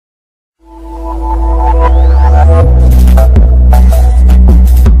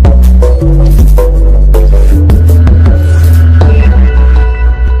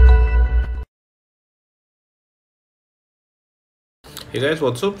Hey guys,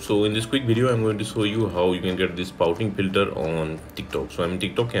 what's up? So in this quick video I'm going to show you how you can get this pouting filter on TikTok. So I'm in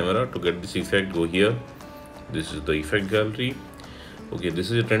TikTok camera. To get this effect, go here. This is the effect gallery. Okay,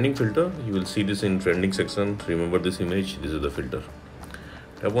 this is a trending filter. You will see this in trending section. Remember this image, this is the filter.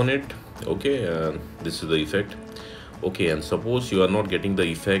 Tap on it. Okay, and this is the effect. Okay, and suppose you are not getting the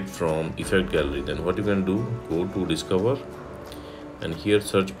effect from effect gallery, then what you can do, go to discover and here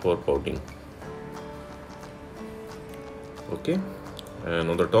search for pouting. Okay,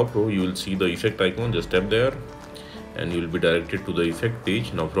 and on the top row you will see the effect icon. Just tap there and you will be directed to the effect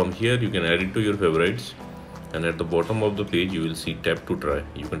page. Now from here you can add it to your favorites, and at the bottom of the page you will see tap to try.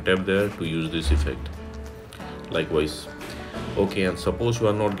 You can tap there to use this effect likewise. Okay, and suppose you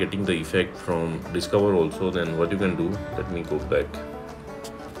are not getting the effect from discover also, then what you can do, let me go back.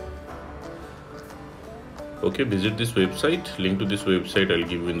 Okay, visit this website. Link to this website I'll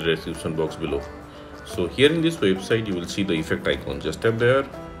give you in the description box below. So here in this website you will see the effect icon. Just tap there.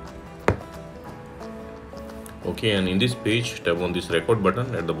 Okay, and in this page tap on this record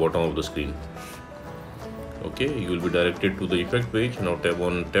button at the bottom of the screen. Okay, you will be directed to the effect page. Now tap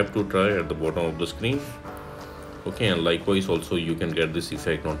on tap to try at the bottom of the screen. Okay, and likewise also you can get this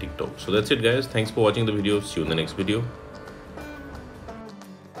effect on TikTok. So that's it guys, thanks for watching the video. See you in the next video.